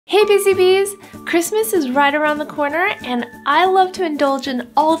Hey Busy Bees! Christmas is right around the corner and I love to indulge in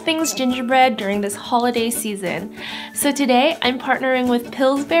all things gingerbread during this holiday season. So today I'm partnering with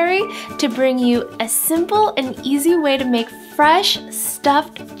Pillsbury to bring you a simple and easy way to make fresh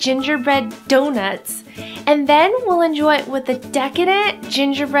stuffed gingerbread donuts. And then we'll enjoy it with a decadent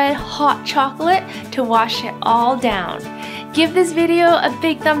gingerbread hot chocolate to wash it all down. Give this video a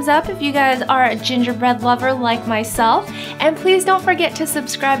big thumbs up if you guys are a gingerbread lover like myself, and please don't forget to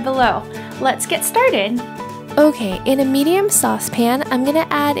subscribe below. Let's get started. Okay, in a medium saucepan, I'm gonna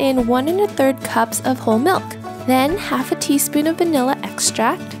add in 1 1/3 cups of whole milk, then half a teaspoon of vanilla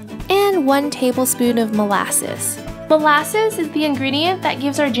extract, and 1 tablespoon of molasses. Molasses is the ingredient that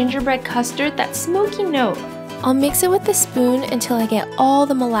gives our gingerbread custard that smoky note. I'll mix it with a spoon until I get all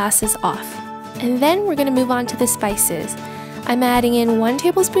the molasses off. And then we're gonna move on to the spices. I'm adding in 1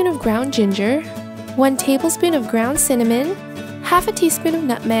 tablespoon of ground ginger, 1 tablespoon of ground cinnamon, half a teaspoon of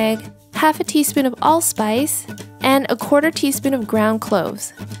nutmeg, half a teaspoon of allspice, and 1/4 teaspoon of ground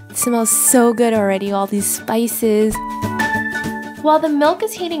cloves. It smells so good already, all these spices. While the milk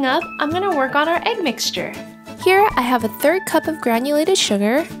is heating up, I'm gonna work on our egg mixture. Here I have 1/3 cup of granulated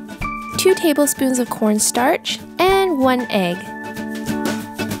sugar, 2 tablespoons of cornstarch, and 1 egg.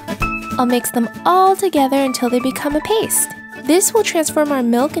 I'll mix them all together until they become a paste. This will transform our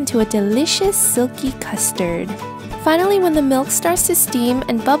milk into a delicious silky custard. Finally, when the milk starts to steam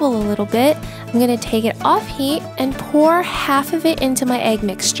and bubble a little bit, I'm going to take it off heat and pour half of it into my egg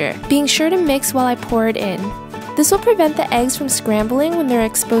mixture, being sure to mix while I pour it in. This will prevent the eggs from scrambling when they're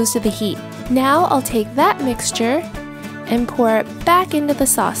exposed to the heat. Now I'll take that mixture and pour it back into the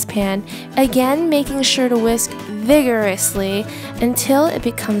saucepan, again making sure to whisk vigorously until it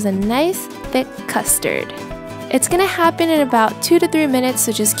becomes a nice thick custard. It's gonna happen in about 2 to 3 minutes,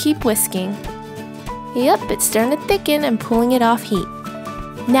 so just keep whisking. Yep, it's starting to thicken and pulling it off heat.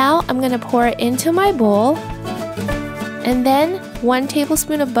 Now I'm gonna pour it into my bowl, and then 1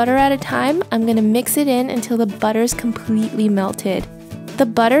 tablespoon of butter at a time, I'm gonna mix it in until the butter's completely melted. The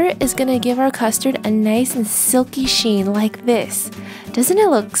butter is gonna give our custard a nice and silky sheen like this. Doesn't it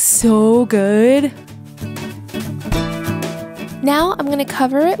look so good? Now I'm gonna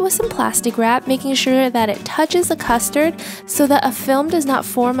cover it with some plastic wrap, making sure that it touches the custard so that a film does not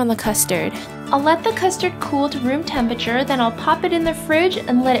form on the custard. I'll let the custard cool to room temperature, then I'll pop it in the fridge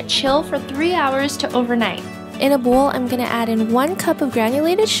and let it chill for 3 hours to overnight. In a bowl, I'm gonna add in 1 cup of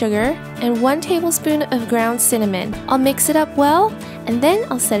granulated sugar and 1 tablespoon of ground cinnamon. I'll mix it up well, and then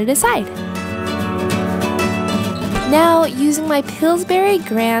I'll set it aside. Now, using my Pillsbury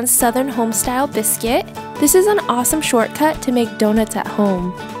Grand Southern Homestyle Biscuit, this is an awesome shortcut to make donuts at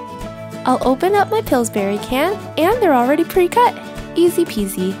home. I'll open up my Pillsbury can, and they're already pre-cut. Easy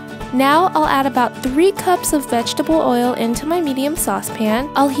peasy. Now I'll add about 3 cups of vegetable oil into my medium saucepan.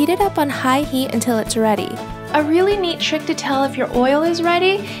 I'll heat it up on high heat until it's ready. A really neat trick to tell if your oil is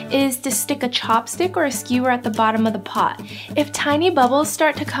ready is to stick a chopstick or a skewer at the bottom of the pot. If tiny bubbles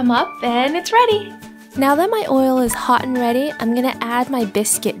start to come up, then it's ready. Now that my oil is hot and ready, I'm gonna add my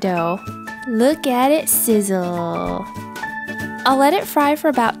biscuit dough. Look at it sizzle. I'll let it fry for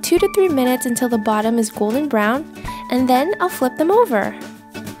about 2 to 3 minutes until the bottom is golden brown, and then I'll flip them over.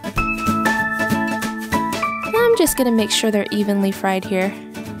 I'm just gonna make sure they're evenly fried here.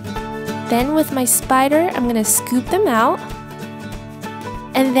 Then with my spider, I'm gonna scoop them out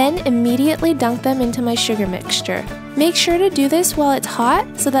and then immediately dunk them into my sugar mixture. Make sure to do this while it's hot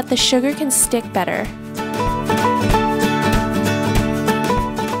so that the sugar can stick better.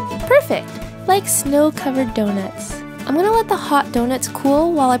 Perfect, like snow-covered donuts. I'm gonna let the hot donuts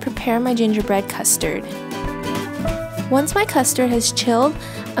cool while I prepare my gingerbread custard. Once my custard has chilled,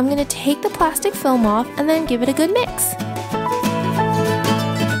 I'm gonna take the plastic film off and then give it a good mix.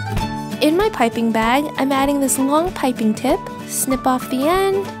 In my piping bag, I'm adding this long piping tip, snip off the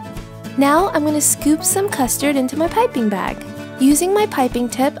end. Now I'm gonna scoop some custard into my piping bag. Using my piping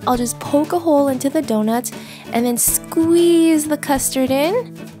tip, I'll just poke a hole into the donuts and then squeeze the custard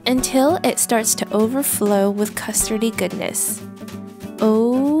in until it starts to overflow with custardy goodness.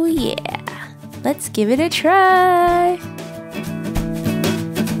 Oh yeah, let's give it a try.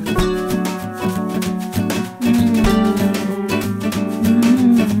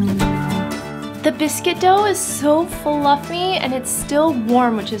 The biscuit dough is so fluffy and it's still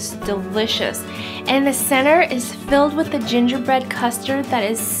warm, which is delicious. And the center is filled with the gingerbread custard that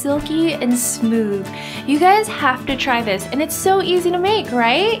is silky and smooth. You guys have to try this, and it's so easy to make,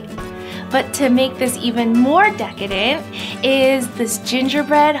 right? But to make this even more decadent is this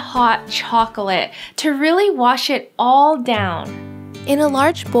gingerbread hot chocolate to really wash it all down. In a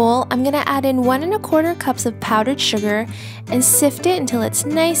large bowl, I'm going to add in 1 1/4 cups of powdered sugar and sift it until it's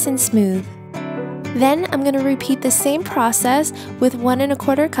nice and smooth. Then I'm going to repeat the same process with 1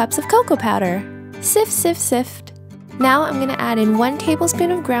 1/4 cups of cocoa powder. Sift, sift, sift. Now I'm going to add in 1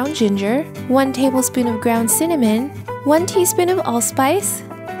 tablespoon of ground ginger, 1 tablespoon of ground cinnamon, 1 teaspoon of allspice,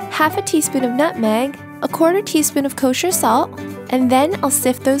 half a teaspoon of nutmeg, 1/4 teaspoon of kosher salt, and then I'll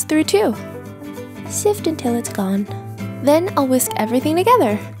sift those through too. Sift until it's gone. Then I'll whisk everything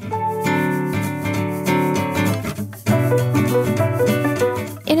together.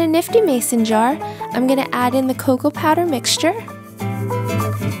 In a nifty mason jar, I'm going to add in the cocoa powder mixture.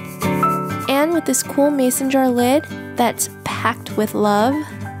 And with this cool mason jar lid that's packed with love,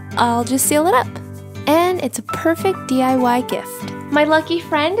 I'll just seal it up. And it's a perfect DIY gift. My lucky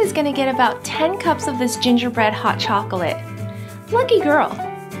friend is going to get about 10 cups of this gingerbread hot chocolate. Lucky girl.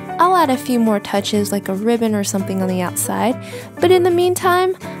 I'll add a few more touches like a ribbon or something on the outside, but in the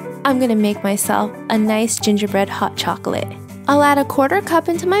meantime, I'm going to make myself a nice gingerbread hot chocolate. I'll add 1/4 cup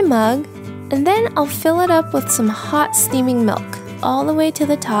into my mug, and then I'll fill it up with some hot steaming milk all the way to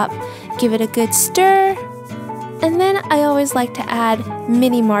the top. Give it a good stir, and then I always like to add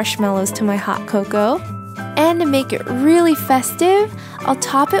mini marshmallows to my hot cocoa. And to make it really festive, I'll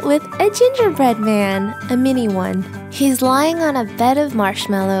top it with a gingerbread man, a mini one. He's lying on a bed of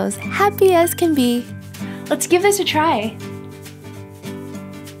marshmallows, happy as can be. Let's give this a try.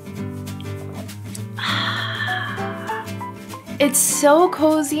 It's so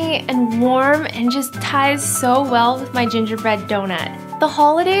cozy and warm and just ties so well with my gingerbread donut. The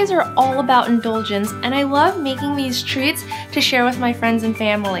holidays are all about indulgence, and I love making these treats to share with my friends and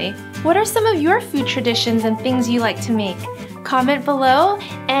family. What are some of your food traditions and things you like to make? Comment below,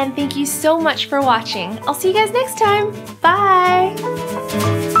 and thank you so much for watching. I'll see you guys next time.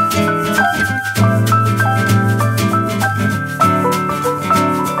 Bye!